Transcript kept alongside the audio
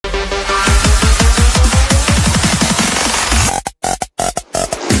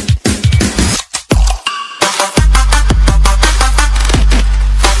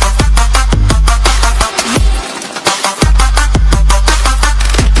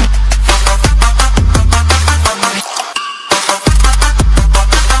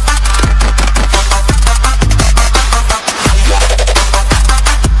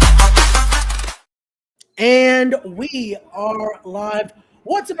And we are live.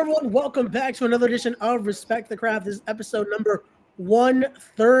 What's up, everyone? Welcome back to another edition of Respect the Craft. This is episode number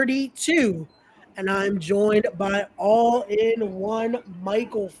 132. And I'm joined by all-in-one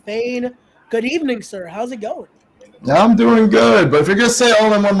Michael Fain. Good evening, sir. How's it going? I'm doing good, but if you're going to say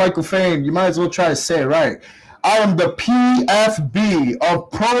all-in-one Michael Fain, you might as well try to say it right. I am the PFB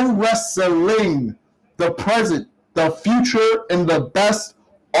of pro wrestling, the present, the future, and the best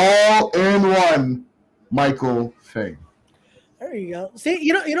all-in-one Michael Fain. There you go. See,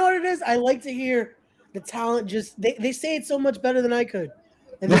 you know what it is? I like to hear the talent they say it so much better than I could.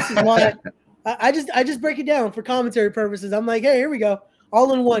 And this is why I just break it down for commentary purposes. I'm like, hey, here we go.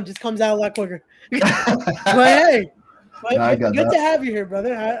 All in one just comes out a lot quicker. But hey, good to have you here,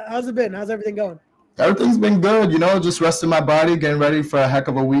 brother. How's it been? How's everything going? Everything's been good, just resting my body, getting ready for a heck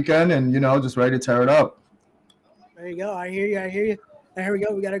of a weekend, and, just ready to tear it up. There you go. I hear you. And here we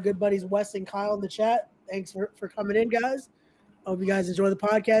go. We got our good buddies Wes and Kyle in the chat. Thanks for coming in, guys. Hope you guys enjoy the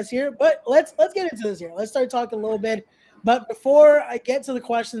podcast here. But let's get into this here. Let's start talking a little bit. But before I get to the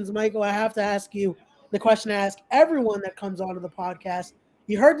questions, Michael, I have to ask you the question I ask everyone that comes onto the podcast.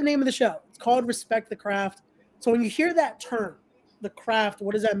 You heard the name of the show. It's called Respect the Craft. So when you hear that term, the craft,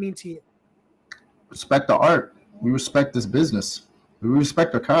 what does that mean to you? Respect the art. We respect this business. We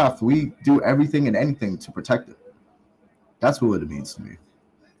respect the craft. We do everything and anything to protect it. That's what it means to me.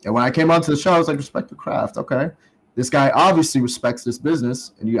 And when I came onto the show, I was like, respect the craft. Okay. This guy obviously respects this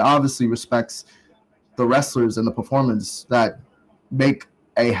business, and he obviously respects the wrestlers and the performers that make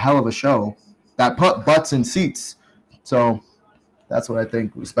a hell of a show that put butts in seats. So that's what I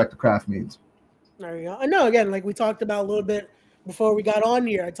think respect the craft means. There you go. I know, again, like we talked about a little bit before we got on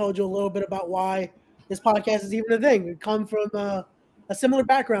here, I told you a little bit about why this podcast is even a thing. We come from a similar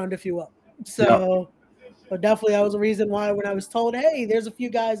background, if you will. So, But definitely that was a reason why when I was told, hey, there's a few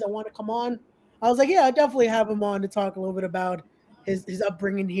guys that want to come on, I was like, yeah, I definitely have him on to talk a little bit about his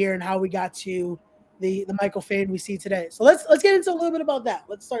upbringing here and how we got to the Michael Fain we see today. So let's get into a little bit about that.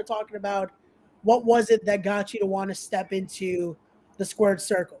 Let's start talking about what was it that got you to want to step into the squared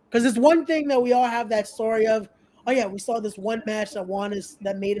circle? Because it's one thing that we all have that story of, oh yeah, we saw this one match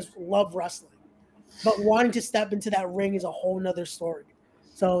that made us love wrestling. But wanting to step into that ring is a whole nother story.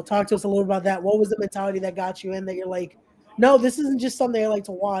 So talk to us a little about that. What was the mentality that got you in that you're like, no, this isn't just something I like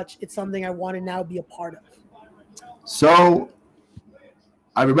to watch. It's something I want to now be a part of. So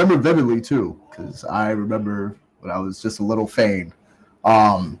I remember vividly, too, because I remember when I was just a little Fain.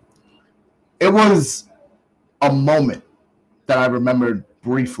 It was a moment that I remembered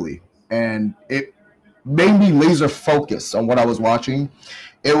briefly, and it made me laser focus on what I was watching.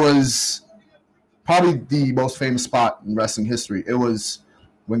 It was probably the most famous spot in wrestling history. It was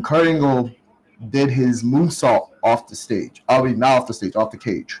when Kurt Angle did his moonsault off the stage. Not off the stage, off the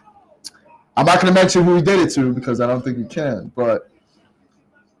cage. I'm not going to mention who he did it to because I don't think we can, but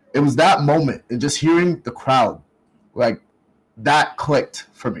it was that moment and just hearing the crowd, like that clicked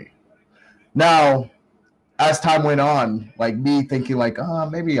for me. Now, as time went on, like me thinking like,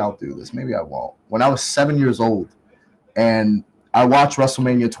 maybe I'll do this, maybe I won't. When I was 7 years old and I watched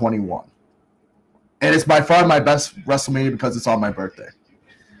WrestleMania 21, and it's by far my best WrestleMania because it's on my birthday.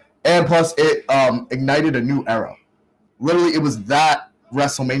 And plus, it ignited a new era. Literally, it was that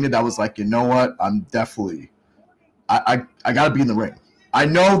WrestleMania that was like, you know what? I'm definitely – I got to be in the ring. I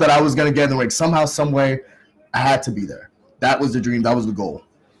know that I was going to get in the ring. Somehow, some way, I had to be there. That was the dream. That was the goal.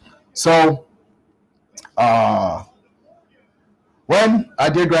 So, when I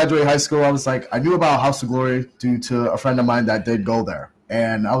did graduate high school, I was like, I knew about House of Glory due to a friend of mine that did go there.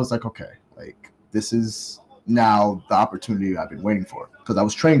 And I was like, okay, like this is now the opportunity I've been waiting for because I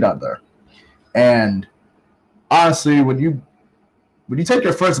was trained out there. And honestly, when you take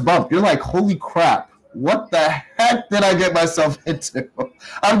your first bump, you're like, holy crap, what the heck did I get myself into?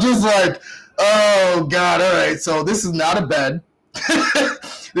 I'm just like, oh God, all right, so this is not a bed.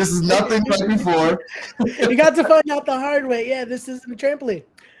 This is nothing like before. You got to find out the hard way. Yeah, this isn't a trampoline.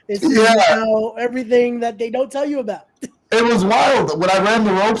 It's everything that they don't tell you about. It was wild. When I ran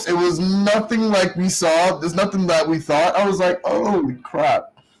the ropes, it was nothing like we saw. There's nothing that we thought. I was like, holy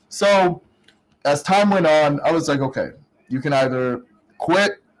crap. So as time went on, I was like, okay, you can either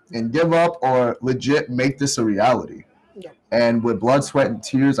quit and give up or legit make this a reality. Yeah. And with blood, sweat, and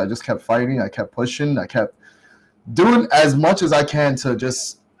tears, I just kept fighting. I kept pushing. I kept doing as much as I can to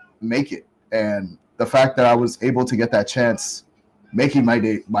just make it. And the fact that I was able to get that chance making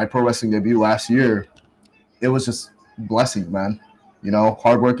my pro wrestling debut last year, it was just blessing, man.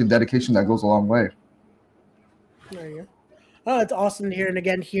 Hard work and dedication, that goes a long way. There you go. Oh, it's awesome to hear. And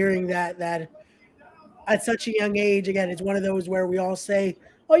again, hearing that at such a young age, again, it's one of those where we all say,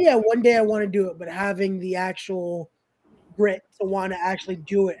 oh yeah, one day I want to do it, but having the actual grit to want to actually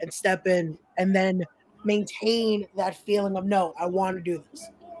do it and step in and then maintain that feeling of no, I want to do this.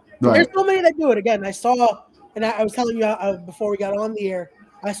 And there's Right. so many that do it. Again, I saw, and I was telling you before we got on the air,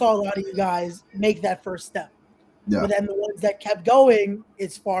 I saw a lot of you guys make that first step. Yeah. But then the ones that kept going,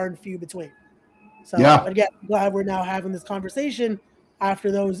 it's far and few between. So Yeah. again, I'm glad we're now having this conversation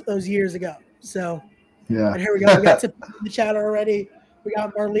after those years ago. So Yeah. and here we go. We got some in the chat already. We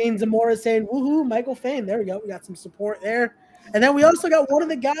got Marlene Zamora saying, woohoo, Michael Fain. There we go. We got some support there. And then we also got one of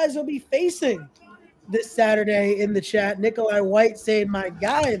the guys who'll be facing this Saturday in the chat, Nikolai White, saying my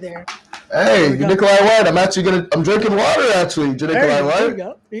guy there. Hey, Nikolai White. I'm drinking water actually. Nikolai White. There you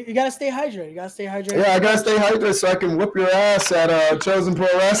go. You gotta stay hydrated. Yeah, I gotta stay hydrated so I can whip your ass at Chosen Pro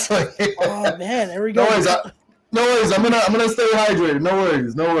Wrestling. Oh man, there we go. No worries. I'm gonna stay hydrated. No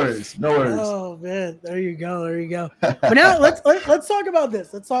worries. Oh man, there you go. But now let's talk about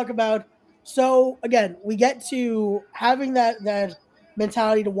this. Let's talk about, so again, we get to having that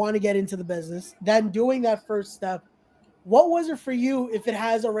mentality to want to get into the business, then doing that first step. What was it for you, if it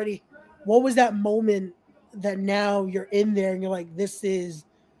has already? What was that moment that now you're in there and you're like, this is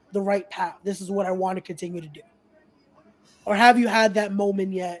the right path. This is what I want to continue to do. Or have you had that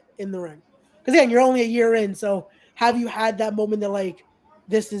moment yet in the ring? Because again, you're only a year in, so have you had that moment that like,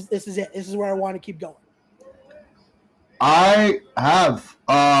 this is it. This is where I want to keep going. I have.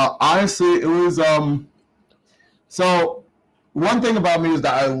 Honestly, it was so one thing about me is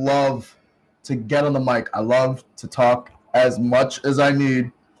that I love to get on the mic. I love to talk as much as I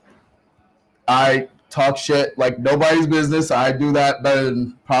need. I talk shit like nobody's business. I do that better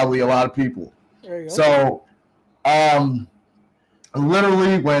than probably a lot of people. There you go. So,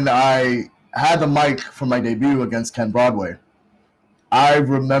 literally when I had the mic for my debut against Ken Broadway, I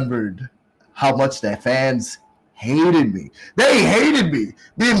remembered how much the fans hated me. They hated me.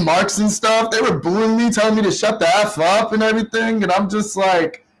 Being marks and stuff, they were booing me, telling me to shut the F up and everything. And I'm just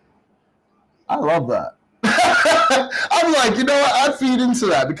like, I love that. I'm like, you know what? I feed into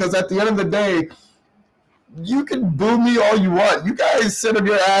that because at the end of the day, you can boo me all you want. You guys sit on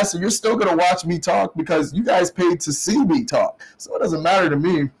your ass and you're still going to watch me talk because you guys paid to see me talk. So it doesn't matter to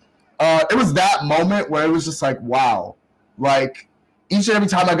me. It was that moment where it was just like, wow. Like, each and every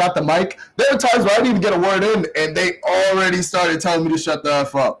time I got the mic, there were times where I didn't even get a word in and they already started telling me to shut the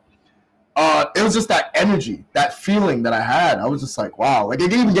F up. It was just that energy, that feeling that I had. I was just like, wow. Like,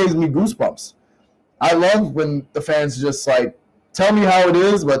 it even gave me goosebumps. I love when the fans just, like, tell me how it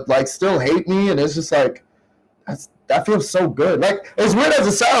is, but, like, still hate me. And it's just like, that feels so good. Like, as weird as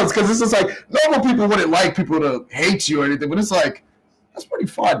it sounds, because it's just like, normal people wouldn't like people to hate you or anything. But it's like, that's pretty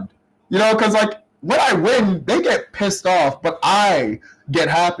fun. You know, because, like, when I win, they get pissed off, but I get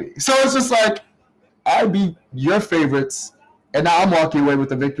happy. So it's just like, I beat your favorites, and now I'm walking away with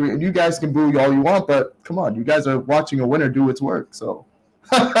the victory. And you guys can boo all you want, but come on, you guys are watching a winner do its work. So,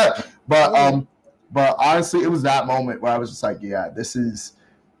 but honestly, it was that moment where I was just like, yeah, this is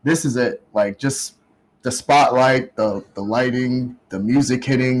it. Like, just the spotlight, the lighting, the music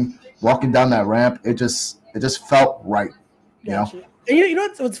hitting, walking down that ramp. It just felt right. You know. And you know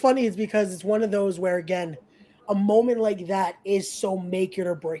what's funny is because it's one of those where, again, a moment like that is so make it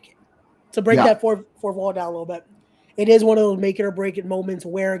or break it. To break that fourth wall down a little bit, it is one of those make it or break it moments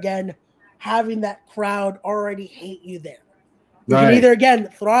where, again, having that crowd already hate you there. You can either, again,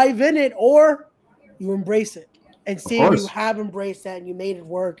 thrive in it or you embrace it. And seeing you have embraced that and you made it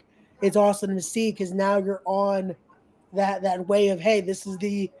work, it's awesome to see because now you're on that way of, hey, this is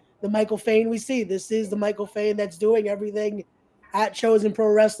the Michael Fain we see. This is the Michael Fain that's doing everything at Chosen Pro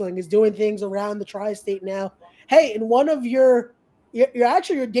Wrestling, is doing things around the tri-state now. Hey, and one of your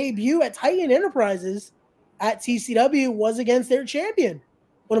debut at Titan Enterprises at TCW was against their champion,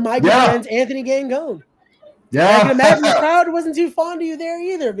 one of my good friends, Anthony Gangone. Yeah, and I can imagine the crowd wasn't too fond of you there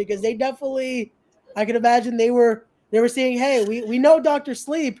either because they definitely, I can imagine they were saying, hey, we know Dr.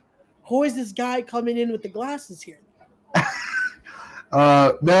 Sleep. Who is this guy coming in with the glasses here?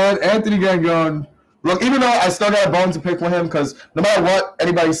 Man, Anthony Gangone. Look, even though I still got a bone to pick with him, because no matter what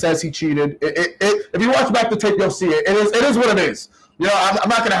anybody says, he cheated. If you watch back the tape, you'll see it. It is what it is. You know, I'm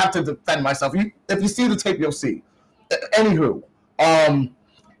not gonna have to defend myself. If you see the tape, you'll see. Anywho,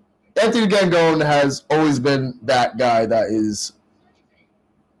 Anthony Gangone has always been that guy that is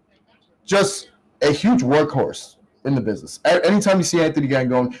just a huge workhorse in the business. Anytime you see Anthony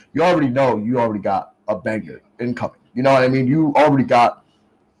Gangone, you already know you already got a banger incoming. You know what I mean? You already got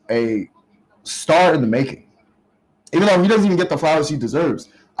a star in the making. Even though he doesn't even get the flowers he deserves,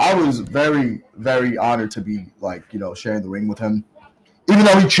 I was very, very honored to be, like, you know, sharing the ring with him. Even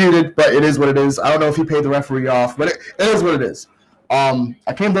though he cheated, but it is what it is. I don't know if he paid the referee off, but it is what it is.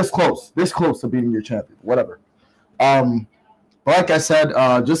 I came this close to beating your champion, whatever. But like I said,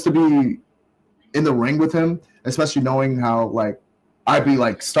 just to be in the ring with him, especially knowing how like I'd be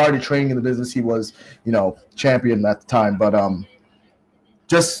like started training in the business. He was, champion at the time, but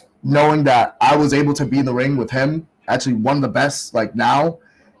just knowing that I was able to be in the ring with him, actually one of the best. Like now,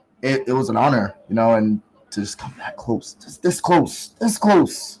 it was an honor, and to just come that close, just this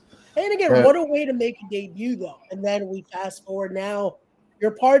close. And again, what a way to make a debut, though. And then we fast forward now.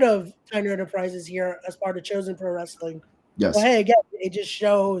 You're part of Tyner Enterprises here as part of Chosen Pro Wrestling. Yes. Well, hey, again, it just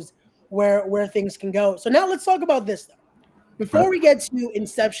shows where things can go. So now let's talk about this, though. Before we get to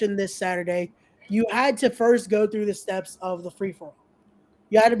Inception this Saturday, you had to first go through the steps of the free-for-all.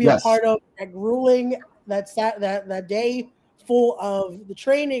 You had to be a part of that grueling, that day full of the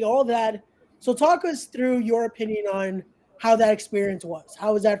training, all that. So talk us through your opinion on how that experience was.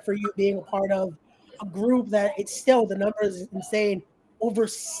 How was that for you being a part of a group that it's still, the number is insane, over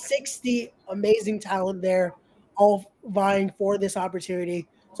 60 amazing talent there, all vying for this opportunity.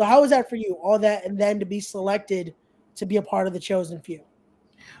 So how was that for you, all that, and then to be selected to be a part of the chosen few?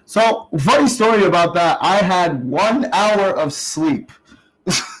 So, funny story about that. I had 1 hour of sleep.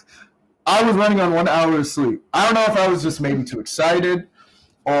 I was running on 1 hour of sleep. I don't know if I was just maybe too excited,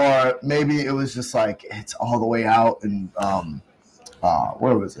 or maybe it was just like it's all the way out in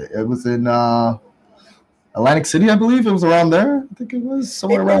where was it? It was in Atlantic City, I believe. It was around there. I think it was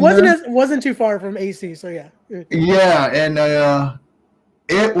somewhere around there. It wasn't too far from AC, so yeah. Yeah, and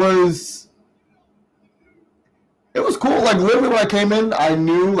it was cool. Like literally when I came in, I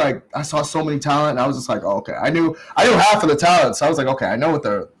knew like I saw so many talent, and I was just like, oh, okay. I knew half of the talent, so I was like, okay, I know what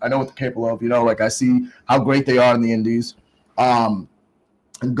they're capable of. Like I see how great they are in the indies.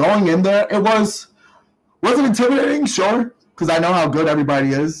 And going in there, it wasn't intimidating, sure, because I know how good everybody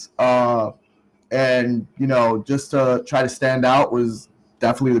is. And just to try to stand out was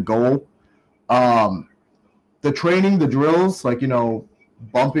definitely the goal. The training, the drills, like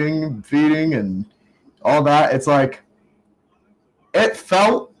bumping, feeding, and all that, it's like it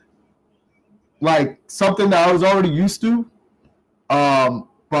felt like something that I was already used to.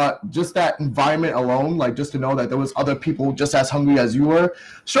 But just that environment alone, like just to know that there was other people just as hungry as you were,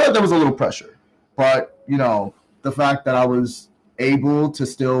 sure, there was a little pressure. But, the fact that I was able to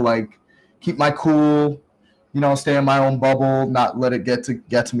still like keep my cool, stay in my own bubble, not let it get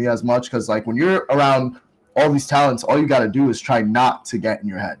to me as much. Because like when you're around all these talents, all you got to do is try not to get in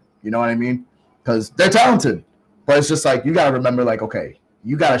your head. You know what I mean? Because they're talented. But it's just like you got to remember like, okay,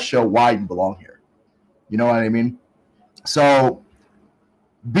 you got to show why you belong here. You know what I mean? So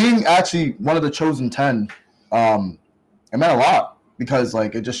being actually one of the chosen 10, it meant a lot because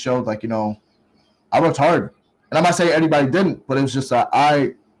like it just showed like, I worked hard. And I'm not saying everybody didn't, but it was just that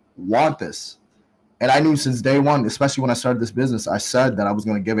I want this. And I knew since day one, especially when I started this business, I said that I was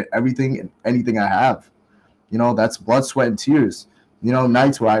going to give it everything and anything I have. That's blood, sweat, and tears.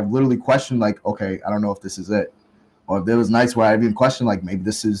 Nights where I've literally questioned like, okay, I don't know if this is it. Or if there was nights where I even questioned like maybe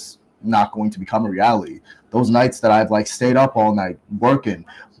this is not going to become a reality. Those nights that I've like stayed up all night working,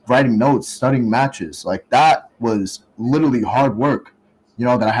 writing notes, studying matches, like that was literally hard work,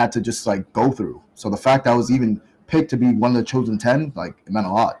 that I had to just like go through. So the fact that I was even picked to be one of the chosen 10, like it meant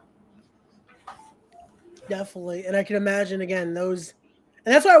a lot. Definitely. And I can imagine again, and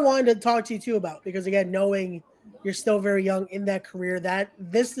that's what I wanted to talk to you too about, because again, knowing you're still very young in that career, that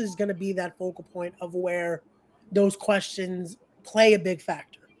this is going to be that focal point of where those questions play a big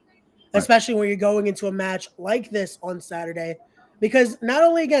factor. Especially when you're going into a match like this on Saturday, because not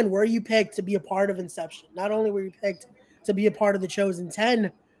only, again, were you picked to be a part of Inception, not only were you picked to be a part of the Chosen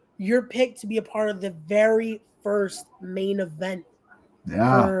 10, you're picked to be a part of the very first main event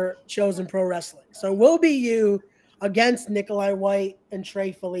for Chosen Pro Wrestling. So it will be you against Nikolai White and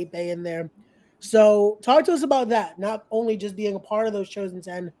Trey Felipe in there. So talk to us about that, not only just being a part of those Chosen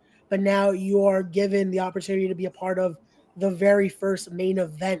 10, but now you are given the opportunity to be a part of the very first main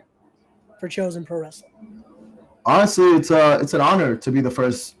event for Chosen Pro Wrestling. Honestly, it's an honor to be the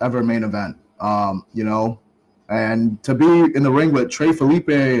first ever main event, and to be in the ring with Trey Felipe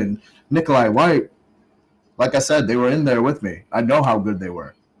and Nikolai White. Like I said, they were in there with me. I know how good they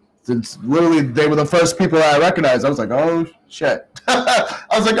were. Since literally they were the first people that I recognized, I was like, oh shit. I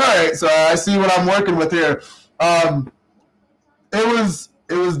was like, all right, so I see what I'm working with here. It was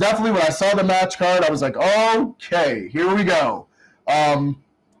definitely when I saw the match card, I was like, okay, here we go.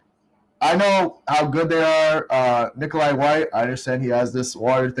 I know how good they are. Nikolai White, I understand he has this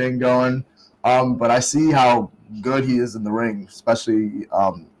water thing going, but I see how good he is in the ring, especially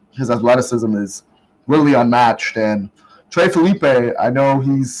his athleticism is really unmatched. And Trey Felipe, I know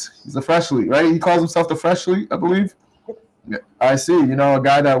he's a freshly, right? He calls himself the freshly, I believe. Yeah, I see. You know, a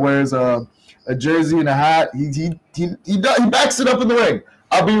guy that wears a jersey and a hat. He backs it up in the ring.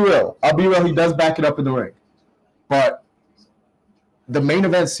 I'll be real. He does back it up in the ring, but the main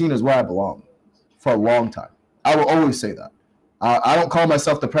event scene is where I belong for a long time. I will always say that. I don't call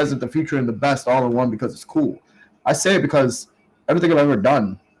myself the present, the future, and the best all in one because it's cool. I say it because everything I've ever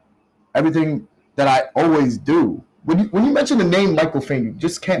done, everything that I always do. When you mention the name Michael Fain, you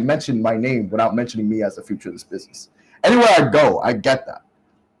just can't mention my name without mentioning me as the future of this business. Anywhere I go, I get that.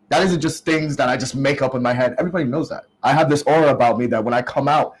 That isn't just things that I just make up in my head. Everybody knows that. I have this aura about me that when I come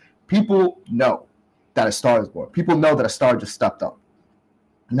out, people know that a star is born. People know that a star just stepped up.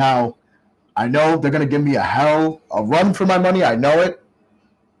 Now, I know they're going to give me a run for my money. I know it.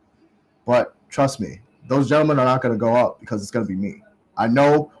 But trust me, those gentlemen are not going to go up because it's going to be me. I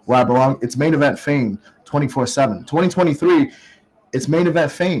know where I belong. It's main event Fain 24/7. 2023, it's main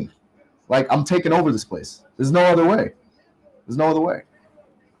event Fain. Like, I'm taking over this place. There's no other way.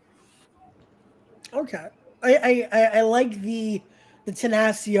 Okay. I like the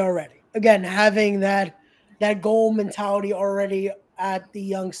tenacity already. Again, having that goal mentality already at the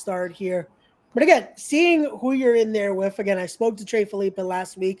young start here. But again, seeing who you're in there with, again, I spoke to Trey Felipe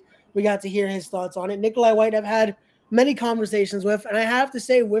last week. We got to hear his thoughts on it. Nikolai White, I've had many conversations with, and I have to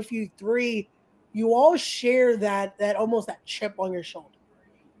say, with you three, you all share that almost that chip on your shoulder.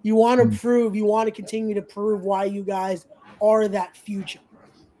 You want to prove, you want to continue to prove why you guys are that future.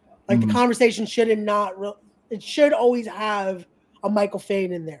 Like the conversation it should always have a Michael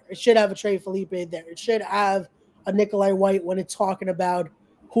Fain in there. It should have a Trey Felipe in there. It should have a Nikolai White when it's talking about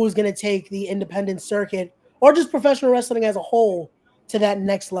who's going to take the independent circuit or just professional wrestling as a whole to that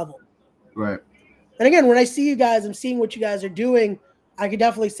next level. Right. And again, when I see you guys, I'm seeing what you guys are doing. I could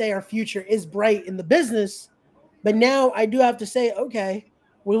definitely say our future is bright in the business. But now I do have to say, okay,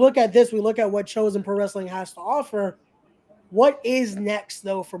 we look at this, we look at what Chosen Pro Wrestling has to offer. What is next,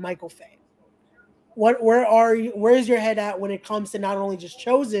 though, for Michael Fain? Where's your head at when it comes to not only just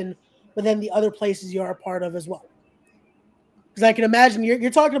Chosen, but then the other places you are a part of as well? Because I can imagine you're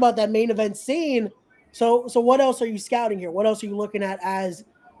talking about that main event scene. So what else are you scouting here? What else are you looking at as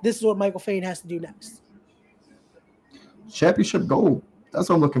this is what Michael Fain has to do next? Championship gold. That's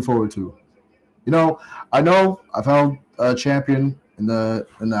what I'm looking forward to. You know I've held a champion in the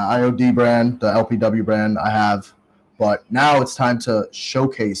IOD brand, the LPW brand I have, but now it's time to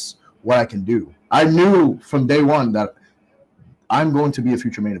showcase what I can do. I knew from day one that I'm going to be a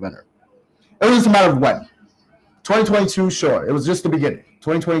future main eventer. It was just a matter of when. 2022, sure, it was just the beginning.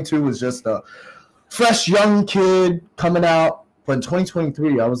 2022 was just a fresh young kid coming out, but in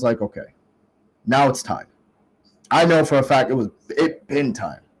 2023, I was like, okay, now it's time. I know for a fact it been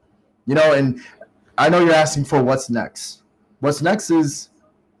time. And I know you're asking for what's next. What's next is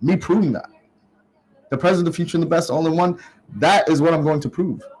me proving that. The present, the future, and the best all in one, that is what I'm going to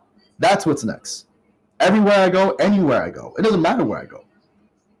prove. That's what's next. Everywhere I go, anywhere I go. It doesn't matter where I go.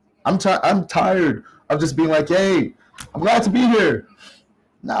 I'm tired of just being like, hey, I'm glad to be here.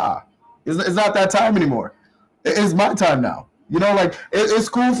 Nah, it's not that time anymore. It's my time now. It's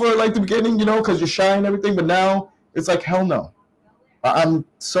cool for like the beginning, because you're shy and everything, but now it's like, hell no. I'm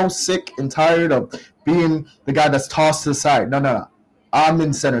so sick and tired of being the guy that's tossed to the side. No. I'm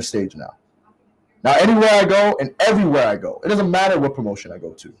in center stage now. Now, anywhere I go and everywhere I go, it doesn't matter what promotion I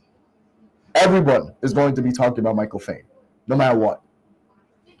go to. Everyone is going to be talking about Michael Fain, no matter what.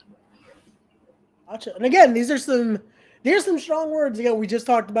 Gotcha. And again, there's some strong words. Again, we just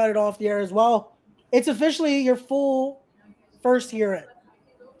talked about it off the air as well. It's officially your full first year in,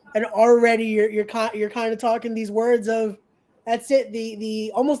 and already you're kind of talking these words of that's it.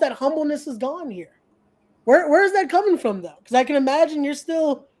 The almost that humbleness is gone here. Where is that coming from though? Because I can imagine you're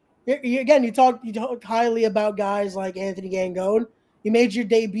still. You talk highly about guys like Anthony Gangone. You made your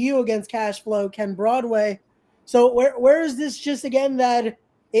debut against Cashflow Ken Broadway. So where is this just again that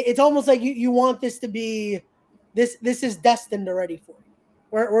it's almost like you want this to be this is destined already for you?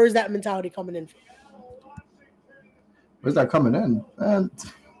 Where is that mentality coming in from? Where's that coming in?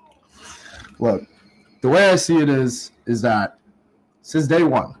 Look, the way I see it is that since day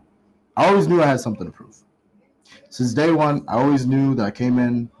one, I always knew I had something to prove. Since day one, I always knew that I came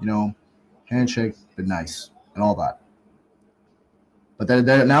in, handshake, been nice, and all that. But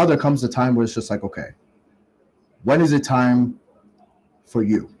now there comes the time where it's just like, okay, when is it time for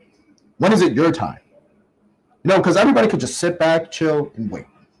you? When is it your time? Because everybody could just sit back, chill, and wait.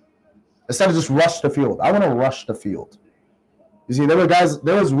 Instead of just rush the field. I want to rush the field. You see, there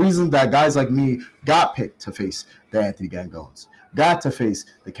was reasons that guys like me got picked to face the Anthony Gangones, got to face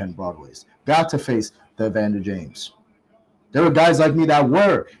the Ken Broadways, got to face the Evander James. There were guys like me that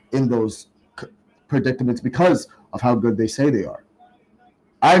were in those predicaments because of how good they say they are.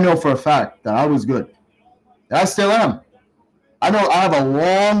 I know for a fact that I was good. And I still am. I know I have a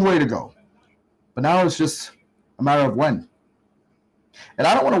long way to go. But now it's just a matter of when. And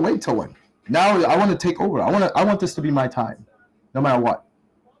I don't want to wait till when. Now I want to take over. I want this to be my time, no matter what.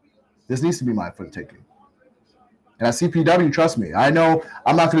 This needs to be mine for the taking. And at CPW, trust me, I know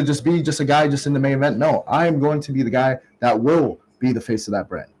I'm not going to just be just a guy just in the main event. No, I am going to be the guy that will be the face of that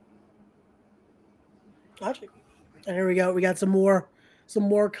brand. Gotcha. And here we go. We got some more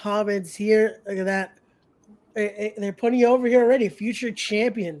comments here. Look at that. They're putting you over here already. Future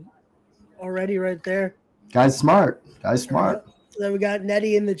champion already right there. Guy's smart. Then we got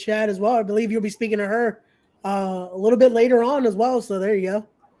Nettie in the chat as well. I believe you'll be speaking to her a little bit later on as well. So there you go.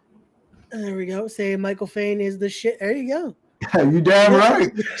 And there we go. Say Michael Fain is the shit. There you go. Yeah, you damn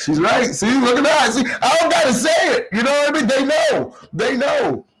right. She's right. See, look at that. See, I don't gotta say it. You know what I mean? They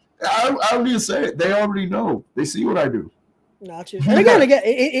know. I don't need to say it. They already know. They see what I do. Gotcha. And again,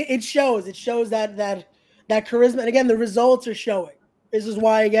 it shows. It shows that charisma. And again, the results are showing. This is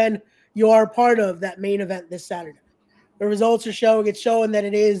why, again, you are part of that main event this Saturday. The results are showing. It's showing that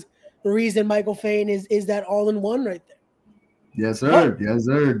it is the reason Michael Fain is that all-in-one right there. Yes, sir. Yes,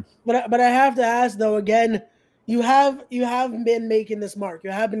 sir. But I have to ask though, again, you have been making this mark.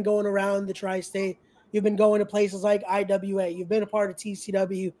 You have been going around the tri-state. You've been going to places like IWA. You've been a part of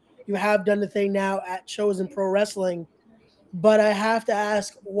TCW. You have done the thing now at Chosen Pro Wrestling. But I have to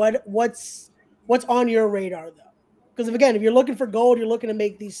ask, what's on your radar though? Because if you're looking for gold, you're looking to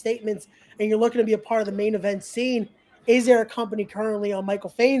make these statements, and you're looking to be a part of the main event scene. Is there a company currently on Michael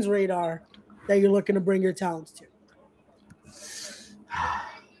Fain's radar that you're looking to bring your talents to?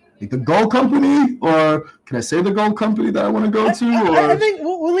 Like the gold company, or can I say the gold company that I want to go to? I think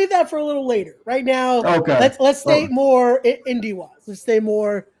we'll leave that for a little later. Right now, okay. Let's stay more indie-wise. Let's stay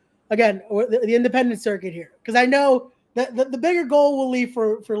more, again, the independent circuit here. Because I know that the bigger goal we'll leave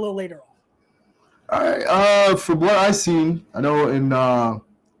for a little later on. All right. From what I've seen, I know in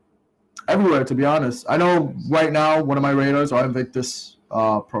everywhere, to be honest. I know right now one of my radars are Invictus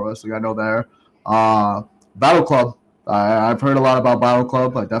Pro Wrestling. I know there. Battle Club. I've heard a lot about Battle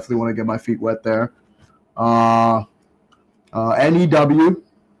Club. I definitely want to get my feet wet there. NEW,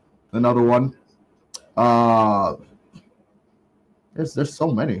 another one. There's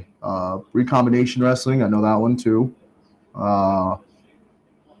so many. Recombination Wrestling, I know that one too. There's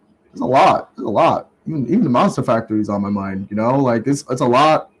a lot. Even the Monster Factory is on my mind. You know, like it's a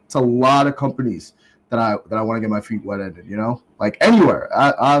lot. It's a lot of companies that I want to get my feet wet in. You know, like anywhere.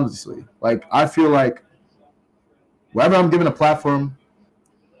 Honestly, like I feel like wherever I'm given a platform,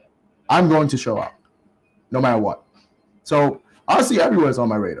 I'm going to show up, no matter what. So honestly, everywhere is on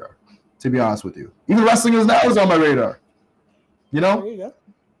my radar. To be honest with you, even Wrestling Is Now is on my radar. You know. There you go.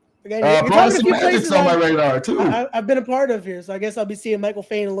 Again, Pro Wrestling Magic's on my radar too. I've been a part of here, so I guess I'll be seeing Michael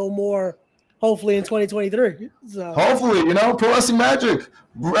Fain a little more, hopefully in 2023. So. Hopefully, you know, Pro Wrestling Magic,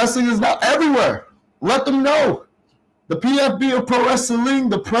 Wrestling Is Now everywhere. Let them know. The PFB of Pro Wrestling,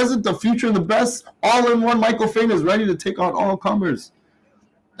 the present, the future, and the best, all in one. Michael Fain is ready to take on all comers.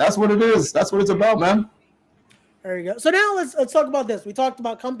 That's what it is. That's what it's about, man. There you go. So now let's talk about this. We talked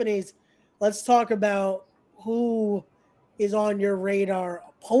about companies. Let's talk about who is on your radar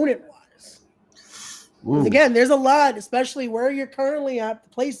opponent-wise. Again, there's a lot, especially where you're currently at, the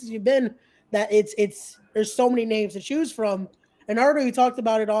places you've been, that there's so many names to choose from. And already we talked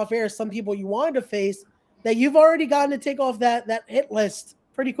about it off air, some people you wanted to face that you've already gotten to take off that hit list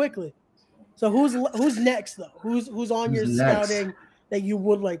pretty quickly. So who's next though? Who's on your scouting that you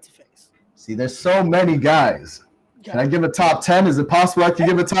would like to face? See, there's so many guys. Can I give a top 10? Is it possible I can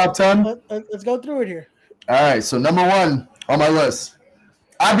give a top 10? Let's go through it here. All right, so number one on my list.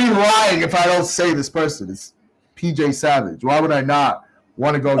 I'd be lying if I don't say this person. It's PJ Savage. Why would I not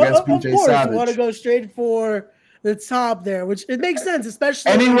want to go against PJ Savage? You want to go straight for the top there, which it makes sense,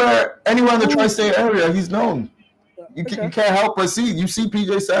 especially anywhere in the tri-state area, he's known. You can't help but see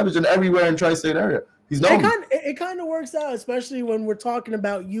PJ Savage in everywhere in tri-state area. He's known. It kind of works out, especially when we're talking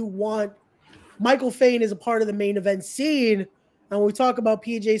about you want Michael Fain is a part of the main event scene, and when we talk about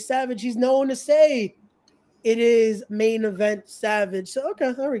PJ Savage, he's known to say it is main event Savage. So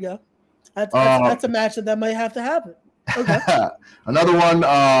okay, there we go. That's a match that might have to happen. Okay. Another one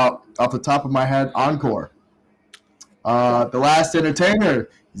off the top of my head, Encore. The Last Entertainer.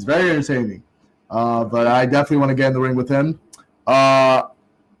 He's very entertaining. But I definitely want to get in the ring with him. Ichiban.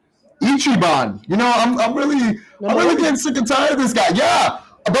 You know, I'm really getting sick and tired of this guy. Yeah,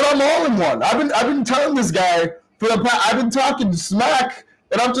 but I'm all in one. I've been telling this guy I've been talking smack,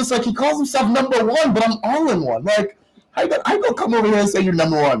 and I'm just like, he calls himself number one, but I'm all in one. Like, I don't come over here and say you're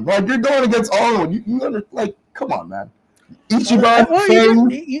number one. Like, you're going against all of them. You like, come on, man.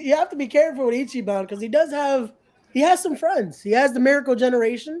 Ichiban, you have to be careful with Ichiban because he has some friends. He has the Miracle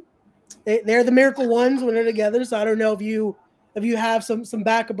Generation. They're the Miracle Ones when they're together. So I don't know if you have some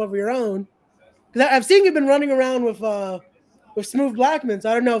backup of your own. Because I've seen you've been running around with Smooth Blackman.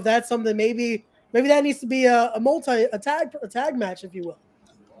 So I don't know if that's something. Maybe that needs to be a tag match, if you will.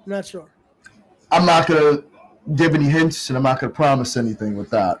 I'm not sure. I'm not gonna give any hints, and I'm not gonna promise anything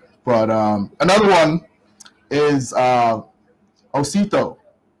with that. But another one is Osito.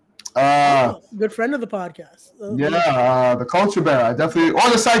 Good friend of the podcast. The Culture Bear. I definitely, or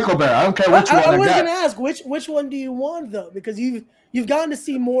the Psycho Bear. I don't care which one. I was gonna ask which one do you want though, because you've gotten to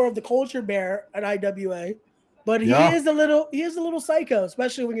see more of the Culture Bear at IWA, but he is a little psycho,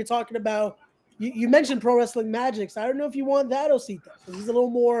 especially when you're talking about. You mentioned Pro Wrestling Magic, so I don't know if you want that Osito. He's a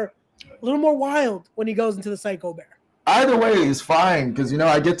little more wild when he goes into the Psycho Bear. Either way is fine because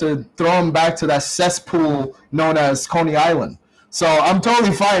I get to throw him back to that cesspool known as Coney Island. So I'm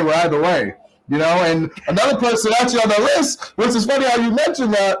totally fine with either way. And another person actually on the list, which is funny how you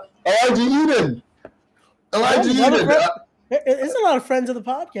mentioned that, Elijah Eden. There's a lot of friends of the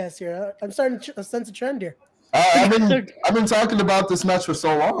podcast here. I'm starting to sense a trend here. I've been talking about this match for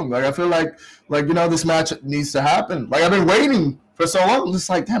so long. Like I feel like this match needs to happen. Like I've been waiting for so long. I'm just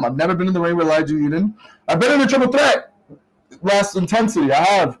like, damn, I've never been in the ring with Elijah Eden. I've been in the triple threat last intensity. I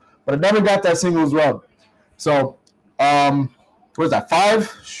have, but I never got that singles rub. So, what is that?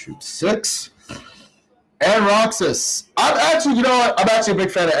 5? Shoot, 6. Aaron Roxas. I'm actually a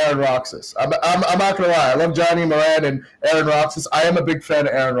big fan of Aaron Roxas. I'm not gonna lie. I love Johnny Moran and Aaron Roxas. I am a big fan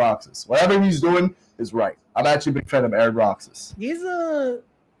of Aaron Roxas. Whatever he's doing is right. I'm actually a big fan of Aaron Roxas. I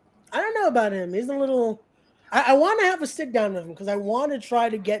don't know about him. He's a little. I want to have a sit down with him because I want to try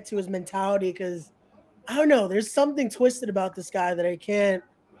to get to his mentality because I don't know. There's something twisted about this guy that I can't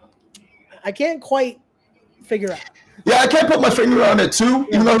quite figure out. Yeah, I can't put my finger on it too,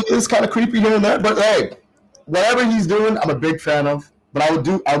 even though he is kind of creepy here and there. But hey, whatever he's doing, I'm a big fan of. But I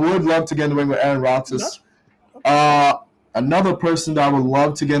would love to get in the ring with Aaron Roxas. Another person that I would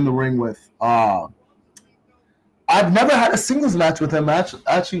love to get in the ring with. I've never had a singles match with him.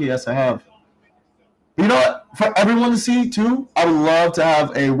 Actually, yes, I have. But you know what? For everyone to see too, I would love to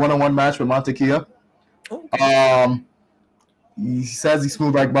have a one-on-one match with Montekia. Okay. He says he's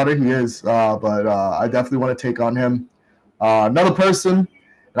smooth like butter. He is, but I definitely want to take on him. Another person, and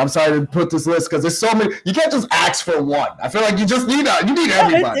I'm sorry to put this list because there's so many. You can't just ask for one. I feel like you just need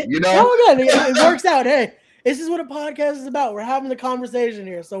everybody. It works out. Hey, this is what a podcast is about. We're having the conversation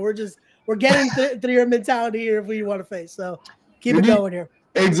here, so we're getting through your mentality here if we want to face. So keep it going here.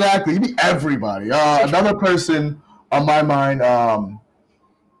 Exactly. You need everybody. Another person on my mind.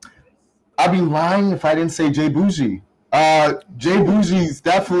 I'd be lying if I didn't say Jay Bougie. Jay Bougie's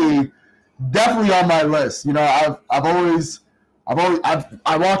definitely on my list. I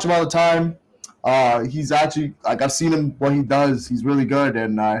watch him all the time. He's actually I've seen him what he does. He's really good,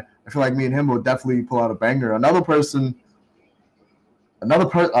 and I feel like me and him will definitely pull out a banger. Another person.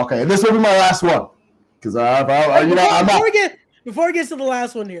 Okay, and this will be my last one because before we get to the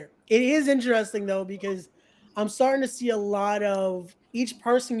last one here, it is interesting though because I'm starting to see a lot of each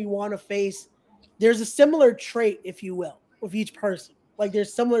person you want to face. There's a similar trait, if you will, with each person. Like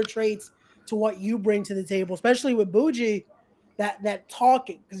there's similar traits to what you bring to the table, especially with Bougie, that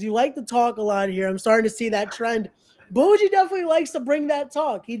talking because you like to talk a lot here. I'm starting to see that trend. Bougie definitely likes to bring that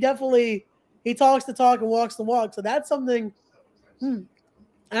talk. He talks the talk and walks the walk. So that's something. And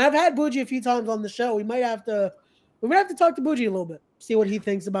I've had Bougie a few times on the show. We might have to talk to Bougie a little bit, see what he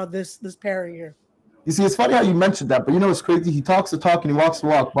thinks about this pairing here. You see, it's funny how you mentioned that, but it's crazy. He talks the talk and he walks the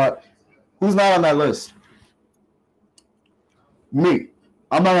walk, but who's not on that list? Me.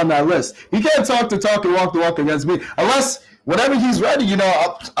 I'm not on that list. He can't talk the talk and walk the walk against me unless whenever he's ready.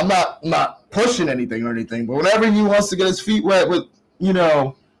 I'm not pushing anything or anything, but whenever he wants to get his feet wet with,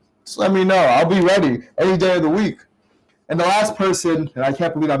 just let me know. I'll be ready any day of the week. And the last person, and I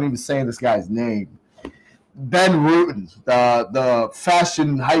can't believe I'm even saying this guy's name, Ben Rutten, the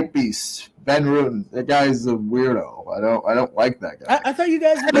fashion hype beast. Ben Rutten, that guy's a weirdo. I don't like that guy. I thought you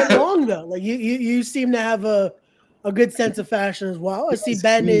guys would get along though. Like you seem to have a good sense of fashion as well. I see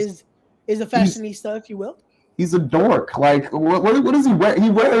Ben is a fashionista, if you will. He's a dork. Like what does he wear? He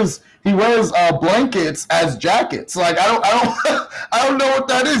wears blankets as jackets. Like I don't know what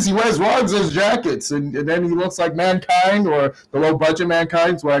that is. He wears rugs as jackets, and then he looks like Mankind or the low budget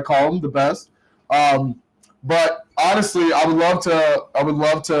Mankind is what I call him, the best. But honestly, I would love to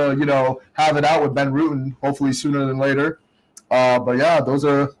have it out with Ben Rutten, hopefully sooner than later. But yeah, those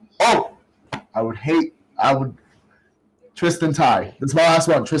are. Oh, Tristan Ty. That's my last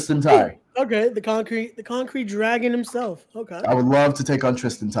one, Tristan Ty. Okay, the concrete dragon himself. Okay. I would love to take on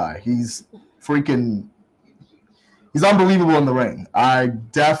Tristan Ty. He's unbelievable in the ring. I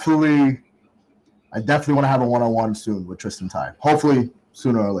definitely want to have a one-on-one soon with Tristan Ty. Hopefully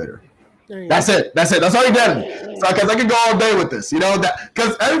sooner or later. That's it. That's all you get me. So, because I can go all day with this,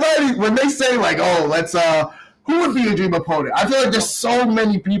 because everybody, when they say like, oh, let's who would be a dream opponent? I feel like there's so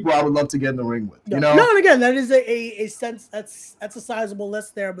many people I would love to get in the ring with. No, and again, that is a sense that's a sizable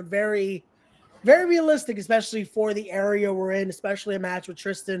list there, but very, very realistic, especially for the area we're in, especially a match with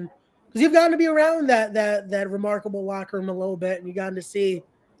Tristan, because you've gotten to be around that remarkable locker room a little bit, and you've gotten to see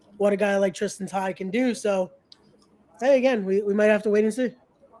what a guy like Tristan Ty can do. So, hey, again, we might have to wait and see.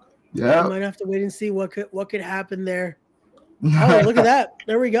 Yeah, we might have to wait and see what could happen there. Oh, look at that!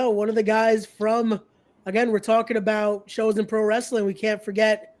 There we go. One of the guys from. Again, we're talking about shows in pro wrestling. We can't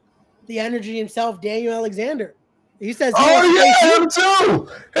forget the energy himself, Daniel Alexander. He says, him too,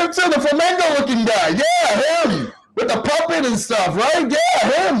 the flamenco-looking guy. Yeah, him with the puppet and stuff, right? Yeah,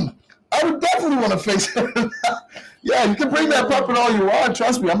 him. I would definitely want to face him. Yeah, you can bring that puppet all you want.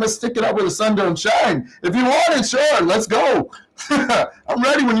 Trust me, I'm gonna stick it up where the sun don't shine. If you want it, sure, let's go. I'm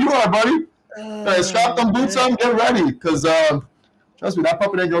ready when you are, buddy. Strap them boots on, get ready, because trust me, that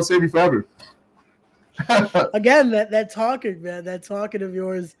puppet ain't gonna save you forever. Again, that talking, man, that talking of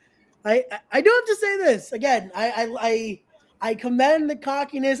yours. I do have to say this again. I commend the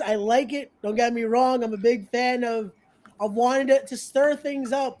cockiness. I like it. Don't get me wrong. I'm a big fan of wanting to stir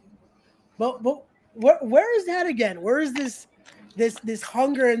things up. But where is that again? Where is this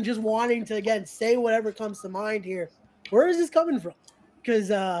hunger and just wanting to again say whatever comes to mind here? Where is this coming from? Because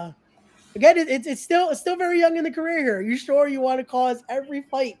again, it's still very young in the career here. Are you sure you want to cause every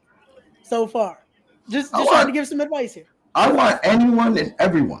fight so far? Just trying to give some advice here. I want anyone and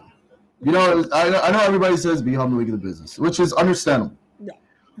everyone. I know everybody says be humbling in the business, which is understandable. Yeah.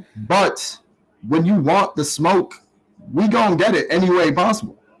 But when you want the smoke, we go and get it any way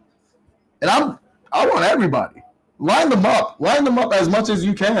possible. And I want everybody. Line them up as much as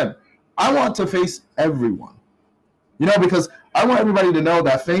you can. I want to face everyone. Because I want everybody to know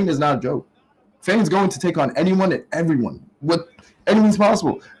that Fain is not a joke. Fain's going to take on anyone and everyone with any means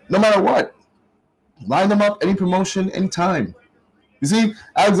possible, no matter what. Line them up, any promotion, anytime. You see,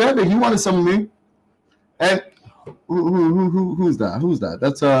 Alexander, he wanted some of me. And who's that? Who's that?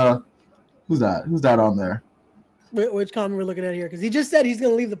 That's who's that on there? Which comment we're looking at here? Because he just said he's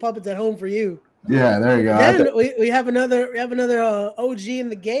going to leave the puppets at home for you. Yeah, there you go. Then we have another OG in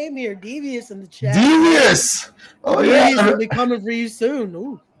the game here, Devious in the chat. Devious. Oh Devious yeah, will be coming for you soon.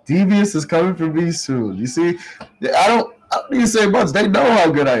 Ooh. Devious is coming for me soon. You see, I don't need to say much. They know how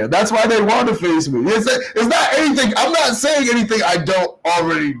good I am. That's why they want to face me. It's not anything. I'm not saying anything I don't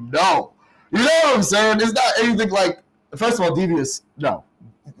already know. You know what I'm saying? It's not anything like. First of all, Devious. No,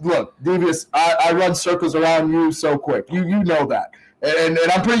 look, Devious. I run circles around you so quick. You know that, and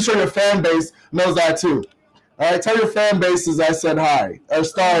I'm pretty sure your fan base knows that too. All right, tell your fan bases I said hi. Our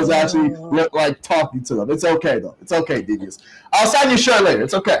stars actually look like talking to them. It's okay, though. It's okay, Devious. I'll sign your shirt later.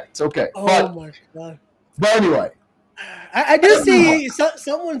 It's okay. It's okay. Oh, my God. But anyway. I do see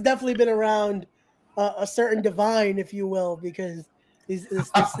someone's definitely been around a certain divine, if you will, because this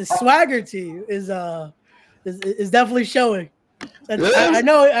swagger to you is definitely showing. I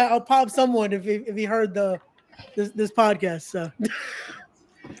know I'll pop someone if he heard this podcast. So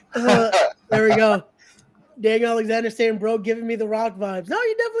there we go. Daniel Alexander saying, "Bro, giving me the Rock vibes." No,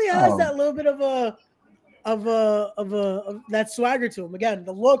 he definitely has that little bit of that swagger to him. Again,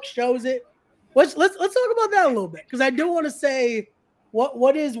 the look shows it. Let's talk about that a little bit, because I do want to say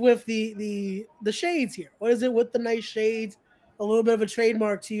what is with the shades here. What is it with the nice shades? A little bit of a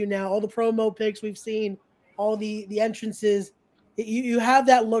trademark to you now. All the promo pics we've seen, all the entrances, you have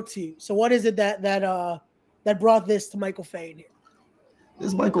that look to you. So what is it that brought this to Michael Fain here?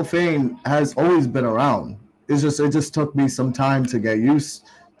 This Michael Fain has always been around. It just took me some time to get used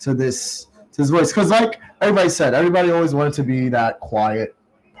to his voice, because like everybody said, everybody always wanted to be that quiet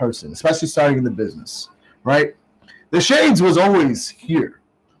person, especially starting in the business, right? The shades was always here.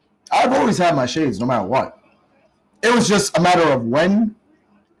 I've always had my shades no matter what. It was just a matter of when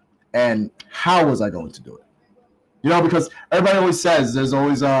and how was I going to do it. Because everybody always says there's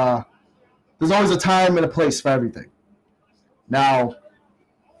always a time and a place for everything. Now,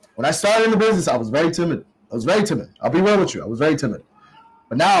 when I started in the business, I was very timid. I'll be real with you. I was very timid.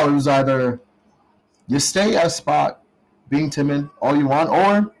 But now it was either you stay at a spot being timid all you want,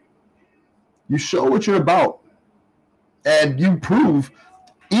 or you show what you're about. And you prove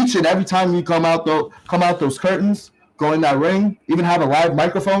each and every time you come out those curtains, go in that ring, even have a live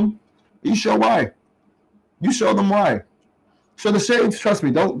microphone, you show why. You show them why. So the shades, trust me,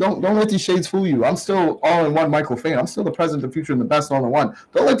 don't let these shades fool you. I'm still all-in-one Michael Fain. I'm still the present, the future, and the best all-in-one.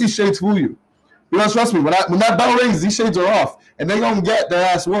 Don't let these shades fool you. You know, trust me, when that bell rings, these shades are off, and they're gonna get their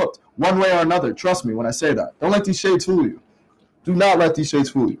ass whooped one way or another. Trust me when I say that. Don't let these shades fool you. Do not let these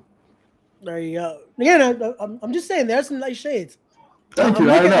shades fool you. There you go. Again, I'm just saying there's some nice shades. Thank you.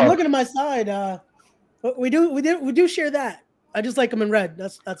 I'm looking at my side. We do share that. I just like them in red.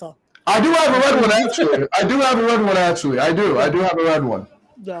 That's all. I do have a red one actually. I do have a red one.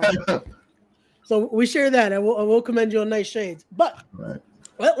 So we share that. I will commend you on nice shades. But right.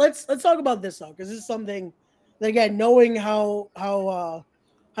 let's talk about this though, because this is something that, again, knowing how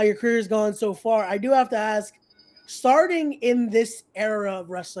your career has gone so far, I do have to ask. Starting in this era of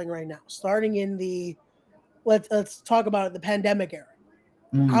wrestling right now, starting in the let's talk about it, the pandemic era.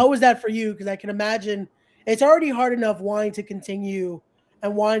 How was that for you? Because I can imagine it's already hard enough wanting to continue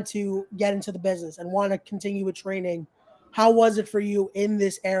and wanting to get into the business and want to continue with training. How was it for you in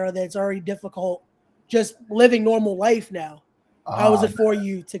this era that's already difficult, just living normal life now? How was it for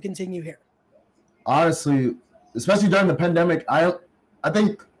you to continue here? Honestly, especially during the pandemic, I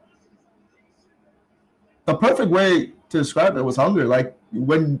think the perfect way to describe it was hunger. Like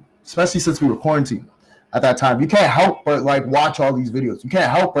especially since we were quarantined at that time, you can't help but like watch all these videos. You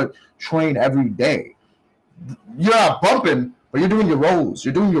can't help but train every day. You're not bumping, but you're doing your rolls.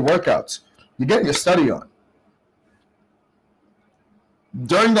 You're doing your workouts. You're getting your study on.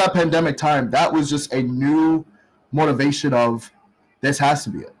 During that pandemic time, that was just a new motivation of this has to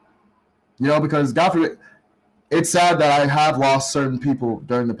be it. You know, because God forbid, it's sad that I have lost certain people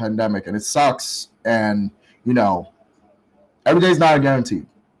during the pandemic, and it sucks. And, you know, every day is not a guarantee.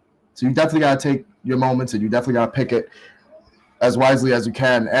 So you definitely got to take your moments, and you definitely got to pick it as wisely as you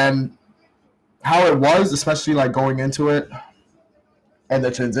can. And how it was, especially like going into it and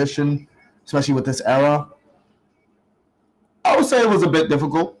the transition, especially with this era, I would say it was a bit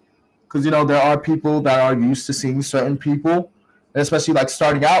difficult because, you know, there are people that are used to seeing certain people, and especially like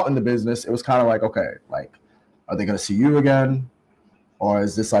starting out in the business, it was kind of like, okay, like, are they going to see you again? Or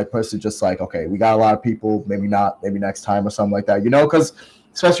is this like person just like, okay, we got a lot of people, maybe not, maybe next time or something like that, you know? Because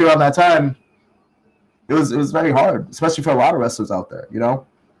especially around that time, it was very hard, especially for a lot of wrestlers out there, you know?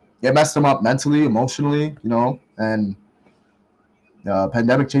 It messed them up mentally, emotionally, you know? And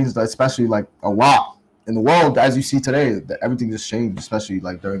pandemic changed, especially like a lot in the world, as you see today. Everything just changed, especially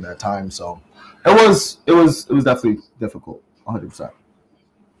like during that time. So it was definitely difficult, 100%.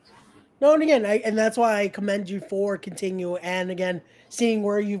 No, and again, and that's why I commend you for continue. And again, seeing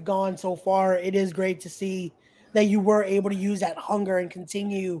where you've gone so far, it is great to see that you were able to use that hunger and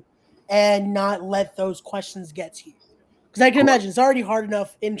continue and not let those questions get to you. Because I can imagine it's already hard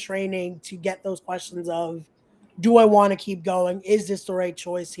enough in training to get those questions of, do I want to keep going? Is this the right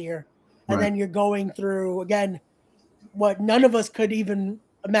choice here? And then you're going through, again, what none of us could even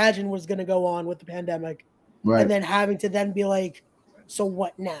imagine was going to go on with the pandemic. Right. And then having to then be like, so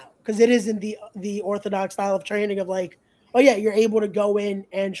what now? Because it isn't the orthodox style of training of like, oh yeah, you're able to go in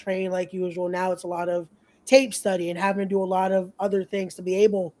and train like usual. Now it's a lot of tape study and having to do a lot of other things to be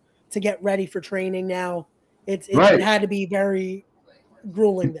able to get ready for training now. It had to be very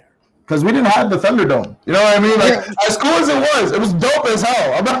grueling there. Because we didn't have the Thunderdome. You know what I mean? Like, as cool as it was dope as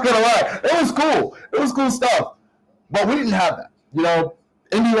hell. I'm not going to lie. It was cool. It was cool stuff. But we didn't have that. You know,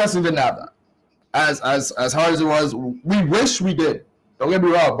 indie wrestling didn't have that. As hard as it was, we wish we did. Don't get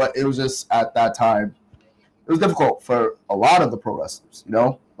me wrong, but it was just at that time, it was difficult for a lot of the pro wrestlers, you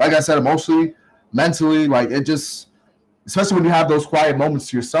know? Like I said, emotionally, mentally, like it just, especially when you have those quiet moments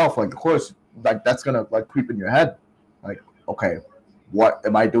to yourself, like, of course, like that's going to like creep in your head. Like, okay, what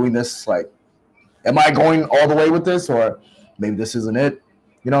am I doing this? Like, am I going all the way with this? Or maybe this isn't it.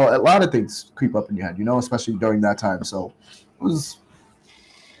 You know, a lot of things creep up in your head, you know, especially during that time. So it was,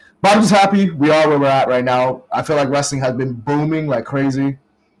 but I'm just happy we are where we're at right now. I feel like wrestling has been booming like crazy,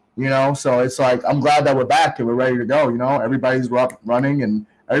 you know, so it's like I'm glad that we're back and we're ready to go, you know. Everybody's running and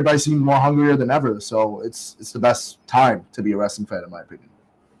everybody seems more hungrier than ever. So it's the best time to be a wrestling fan, in my opinion.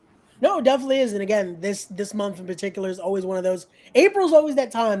 No, it definitely is. And again, this month in particular is always one of those. April's always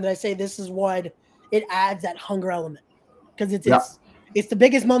that time that I say this is what it adds that hunger element. Because it's the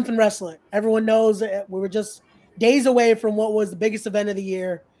biggest month in wrestling. Everyone knows we were just days away from what was the biggest event of the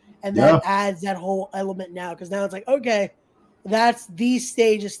year. And that adds that whole element now. Because now it's like, okay, that's the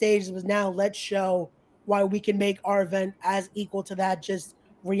stage of stages. But now let's show why we can make our event as equal to that just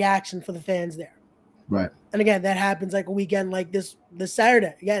reaction for the fans there. Right. And again, that happens like a weekend like this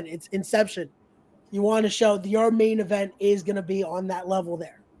Saturday. Again, it's Inception. You want to show your main event is going to be on that level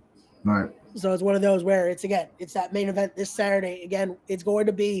there. Right. So it's one of those where it's that main event this Saturday. Again, it's going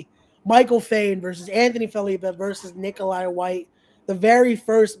to be Michael Fain versus Anthony Felipe versus Nikolai White. The very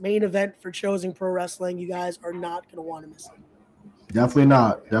first main event for Chosen Pro Wrestling. You guys are not going to want to miss it. Definitely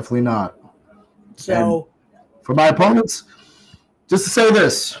not. Definitely not. So, and for my opponents, just to say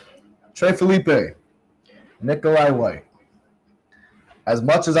this, Trey Felipe, Nikolai White, as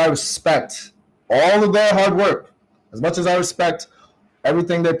much as I respect all of their hard work, as much as I respect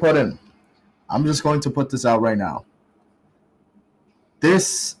everything they put in, I'm just going to put this out right now.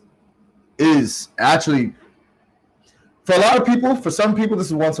 This is actually, for a lot of people, for some people, this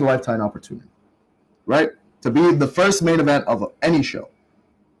is once in a lifetime opportunity, right? To be the first main event of any show.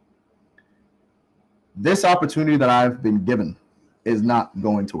 This opportunity that I've been given is not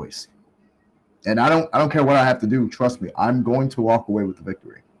going to waste. And I don't care what I have to do. Trust me, I'm going to walk away with the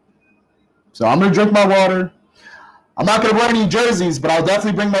victory. So I'm going to drink my water. I'm not going to wear any jerseys, but I'll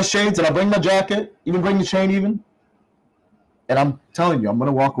definitely bring my shades and I'll bring my jacket, even bring the chain even. And I'm telling you, I'm going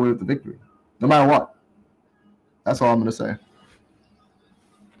to walk away with the victory, no matter what. That's all I'm going to say.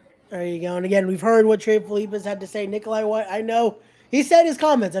 There you go. And again, we've heard what Trey Felipe has had to say. Nikolai White, I know he said his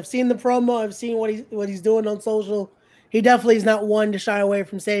comments. I've seen the promo. I've seen what he's doing on social. He definitely is not one to shy away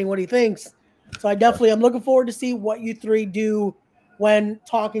from saying what he thinks. So I'm looking forward to see what you three do when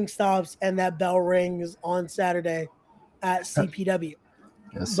talking stops and that bell rings on Saturday at CPW.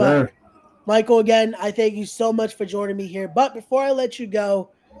 Yes, sir. But Michael, again, I thank you so much for joining me here. But before I let you go,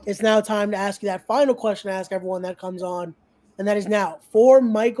 it's now time to ask you that final question I ask everyone that comes on. And that is now, for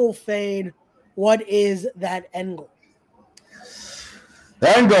Michael Fain, what is that end goal?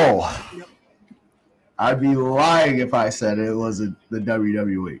 The end goal. Yep. I'd be lying if I said it wasn't the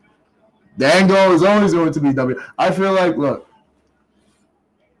WWE. The end goal is always going to be WWE. I feel like, look,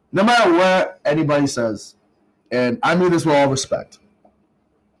 no matter what anybody says, and I mean this with all respect,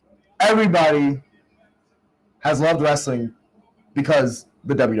 everybody has loved wrestling because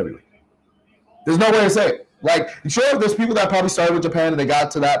the WWE. There's no way to say it. Like, sure, there's people that probably started with Japan and they got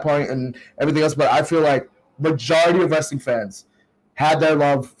to that point and everything else, but I feel like majority of wrestling fans had their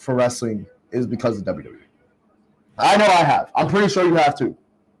love for wrestling is because of WWE. I know I have. I'm pretty sure you have too.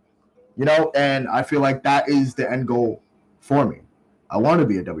 You know, and I feel like that is the end goal for me. I want to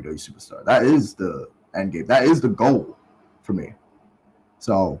be a WWE superstar. That is the end game. That is the goal for me.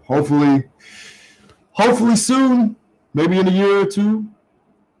 So hopefully soon, maybe in a year or two,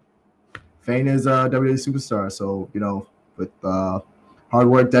 Fain is a WWE superstar. So, you know, with hard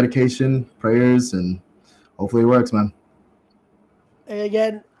work, dedication, prayers, and hopefully it works, man. And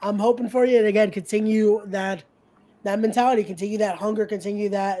again, I'm hoping for you. And again, continue that mentality, continue that hunger, continue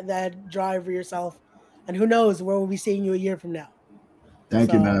that drive for yourself. And who knows where we'll be seeing you a year from now.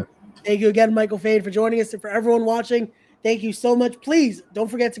 Thank you, man. Thank you again, Michael Fain, for joining us. And for everyone watching, thank you so much. Please don't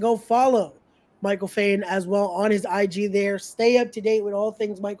forget to go follow Michael Fain as well on his IG there. Stay up to date with all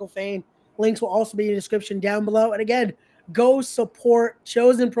things Michael Fain. Links will also be in the description down below. And again, go support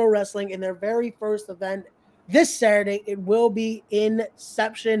Chosen Pro Wrestling in their very first event this Saturday. It will be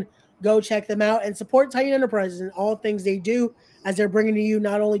Inception. Go check them out and support Titan Enterprises and all things they do as they're bringing to you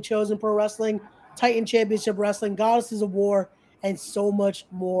not only Chosen Pro Wrestling, Titan Championship Wrestling, Goddesses of War, and so much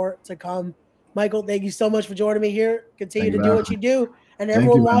more to come. Michael, thank you so much for joining me here. Continue to do what you do. And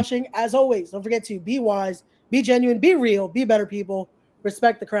everyone watching, as always, don't forget to be wise, be genuine, be real, be better people,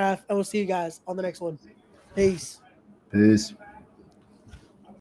 respect the craft, and we'll see you guys on the next one. Peace. Peace.